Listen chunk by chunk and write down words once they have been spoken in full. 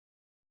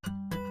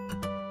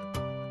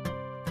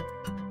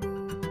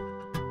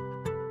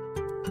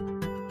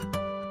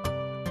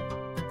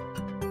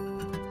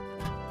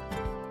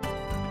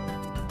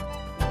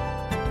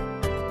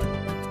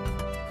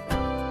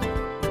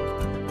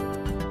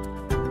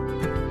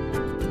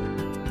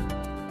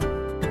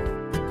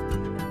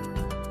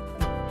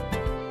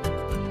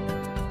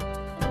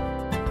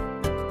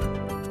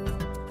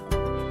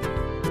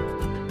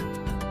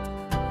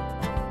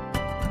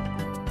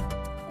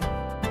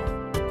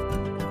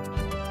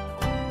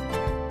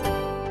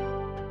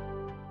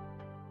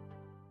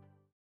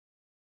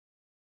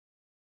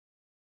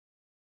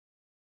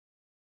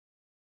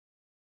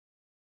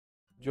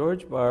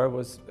George Barr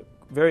was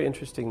a very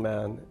interesting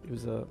man. He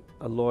was a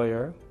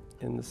lawyer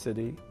in the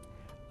city,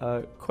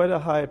 quite a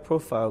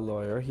high-profile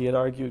lawyer. He had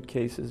argued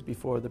cases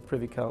before the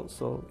Privy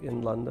Council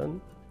in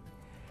London,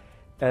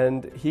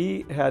 and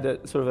he had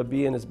sort of a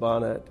bee in his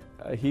bonnet.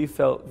 He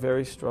felt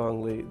very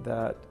strongly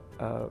that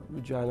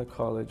Regina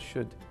College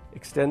should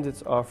extend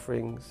its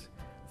offerings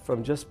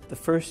from just the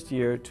first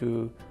year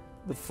to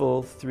the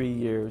full 3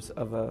 years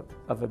of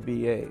a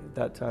BA. At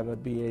that time, a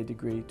BA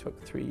degree took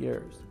 3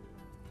 years.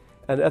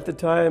 And at the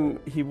time,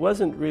 he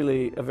wasn't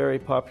really a very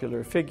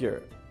popular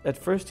figure. At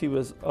first, he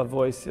was a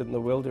voice in the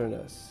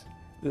wilderness.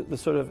 The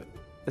sort of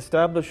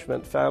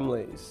establishment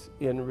families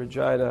in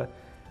Regina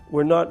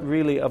were not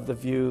really of the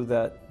view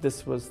that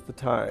this was the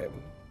time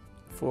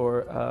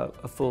for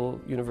a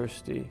full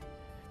university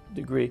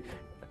degree.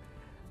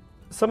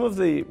 Some of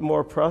the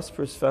more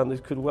prosperous families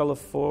could well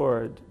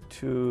afford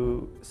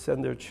to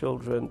send their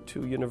children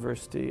to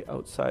university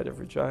outside of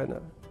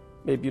Regina,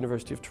 maybe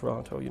University of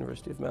Toronto,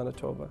 University of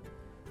Manitoba,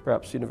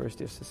 perhaps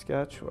University of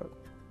Saskatchewan.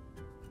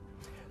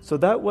 So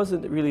that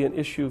wasn't really an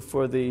issue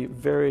for the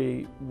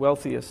very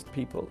wealthiest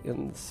people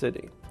in the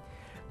city.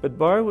 But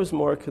Barr was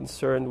more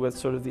concerned with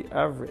sort of the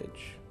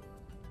average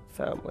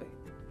family.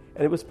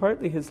 And it was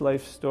partly his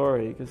life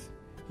story, because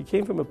he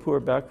came from a poor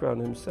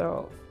background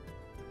himself.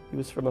 He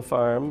was from a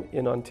farm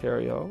in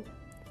Ontario.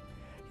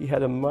 He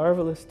had a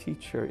marvelous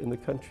teacher in the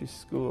country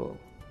school.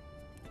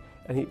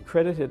 And he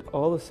credited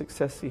all the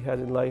success he had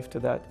in life to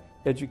that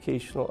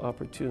educational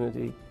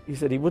opportunity. He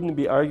said he wouldn't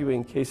be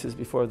arguing cases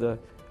before the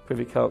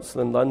Privy Council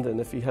in London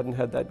if he hadn't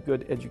had that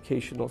good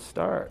educational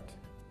start.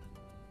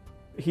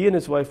 He and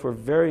his wife were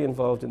very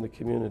involved in the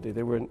community.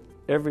 They were in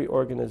every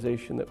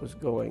organization that was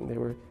going. They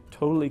were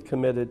totally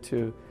committed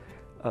to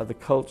the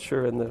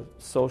culture and the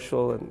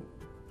social and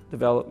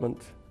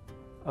development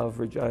of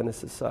Regina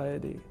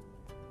society.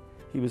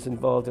 He was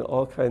involved in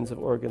all kinds of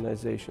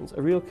organizations,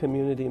 a real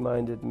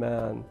community-minded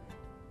man.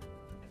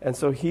 And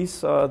so he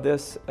saw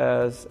this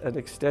as an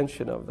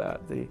extension of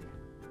that, the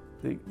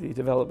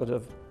development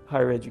of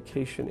higher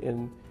education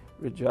in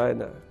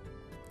Regina.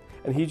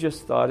 And he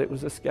just thought it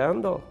was a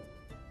scandal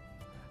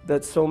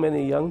that so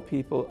many young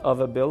people of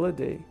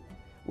ability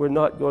were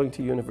not going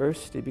to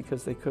university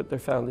because their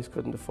families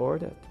couldn't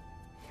afford it.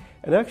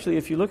 And actually,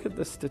 if you look at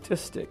the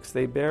statistics,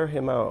 they bear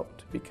him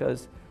out,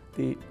 because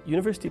the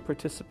university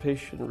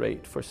participation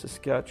rate for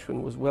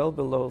Saskatchewan was well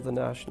below the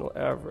national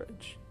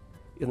average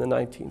in the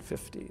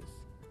 1950s.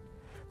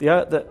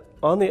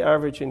 On the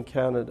average in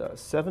Canada,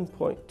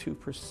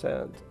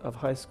 7.2% of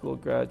high school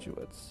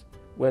graduates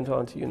went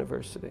on to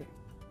university.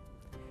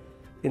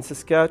 In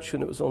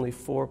Saskatchewan, it was only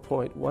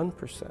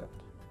 4.1%.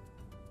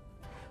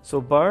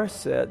 So Barr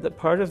said that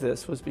part of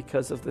this was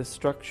because of the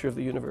structure of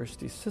the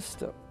university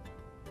system.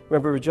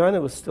 Remember, Regina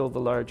was still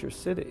the larger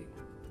city.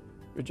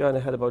 Regina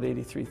had about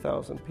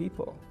 83,000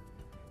 people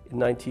in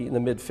the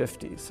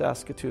mid-50s.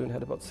 Saskatoon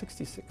had about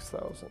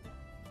 66,000.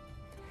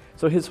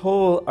 So his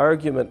whole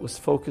argument was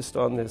focused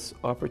on this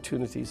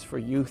opportunities for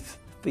youth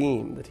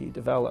theme that he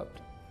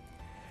developed.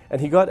 And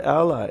he got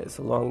allies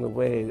along the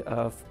way.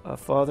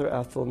 Father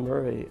Athol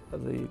Murray,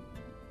 the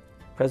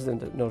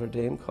president at Notre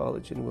Dame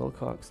College in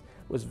Wilcox,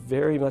 was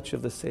very much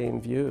of the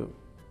same view.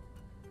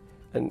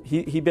 And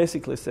he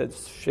basically said,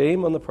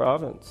 shame on the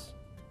province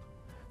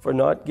for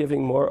not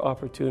giving more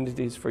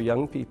opportunities for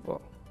young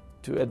people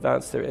to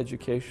advance their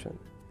education.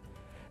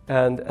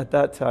 And at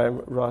that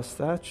time, Ross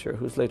Thatcher,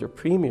 who was later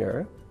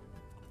premier,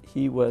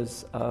 he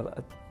was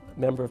a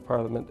member of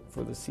parliament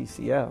for the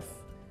CCF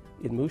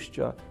in Moose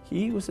Jaw.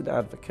 He was an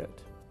advocate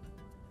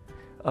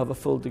of a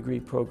full degree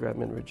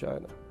program in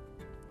Regina.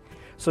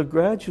 So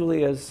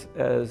gradually,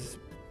 as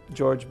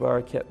George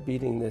Barr kept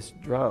beating this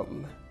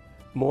drum,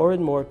 more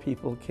and more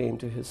people came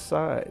to his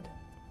side.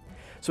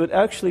 So it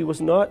actually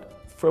was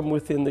not from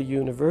within the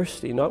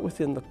university, not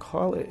within the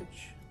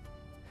college,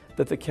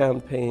 that the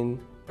campaign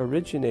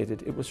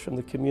originated. It was from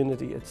the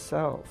community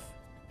itself.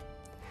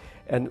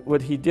 And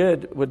what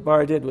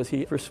Barr did was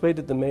he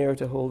persuaded the mayor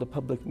to hold a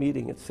public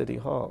meeting at City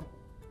Hall.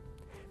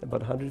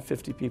 About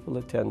 150 people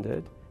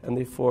attended, and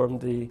they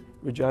formed the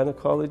Regina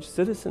College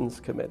Citizens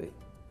Committee.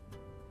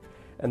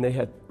 And they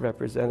had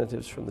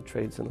representatives from the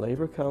Trades and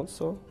Labour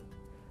Council,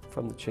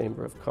 from the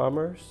Chamber of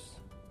Commerce,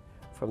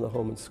 from the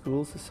Home and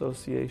Schools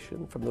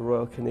Association, from the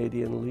Royal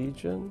Canadian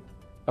Legion,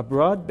 a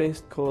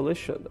broad-based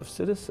coalition of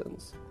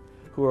citizens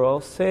who were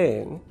all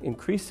saying,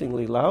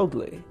 increasingly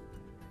loudly,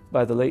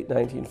 by the late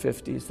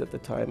 1950s, that the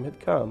time had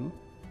come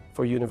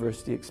for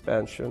university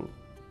expansion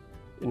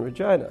in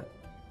Regina.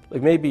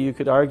 Like maybe you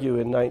could argue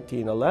in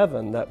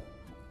 1911 that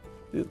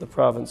the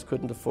province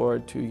couldn't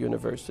afford 2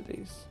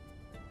 universities.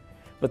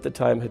 But the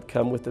time had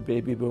come, with the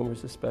baby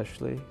boomers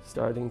especially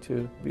starting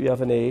to be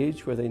of an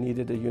age where they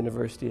needed a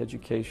university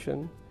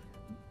education,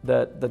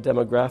 that the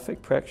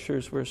demographic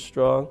pressures were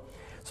strong.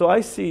 So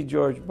I see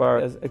George Barr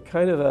as a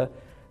kind of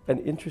an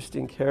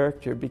interesting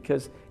character,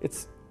 because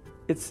it's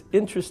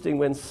interesting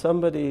when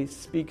somebody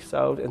speaks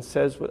out and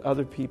says what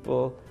other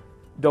people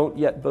don't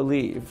yet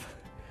believe.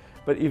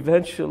 But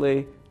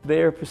eventually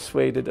they are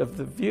persuaded of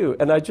the view.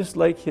 And I just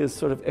like his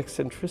sort of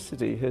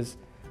eccentricity, his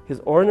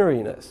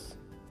orneriness,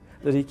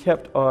 that he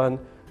kept on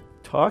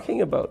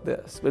talking about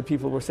this when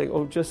people were saying,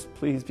 oh, just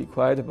please be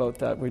quiet about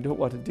that. We don't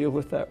want to deal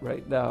with that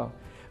right now.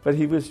 But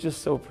he was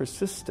just so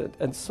persistent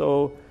and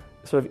so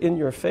sort of in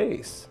your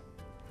face.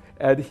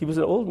 And he was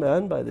an old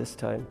man by this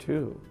time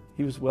too.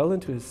 He was well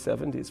into his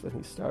 70s when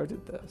he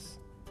started this.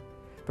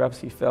 Perhaps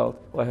he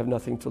felt, well, I have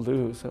nothing to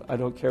lose. I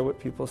don't care what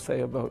people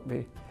say about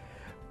me.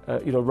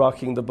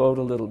 Rocking the boat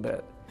a little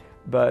bit.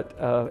 But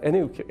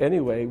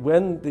anyway,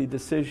 when the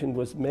decision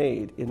was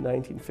made in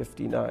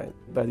 1959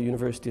 by the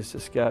University of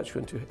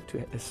Saskatchewan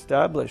to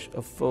establish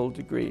a full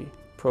degree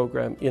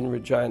program in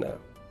Regina,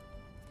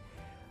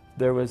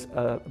 there was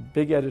a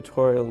big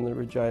editorial in the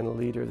Regina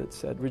Leader that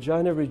said,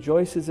 Regina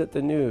rejoices at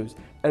the news,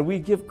 and we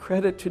give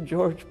credit to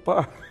George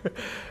Barr.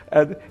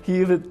 And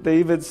they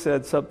even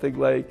said something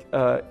like,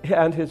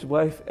 and his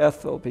wife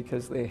Ethel,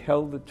 because they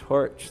held the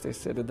torch, they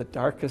said, in the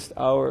darkest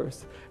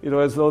hours,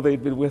 as though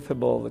they'd been with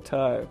him all the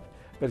time.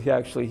 But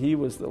he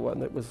was the one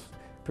that was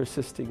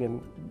persisting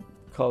in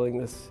calling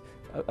this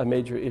a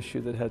major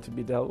issue that had to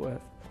be dealt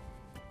with.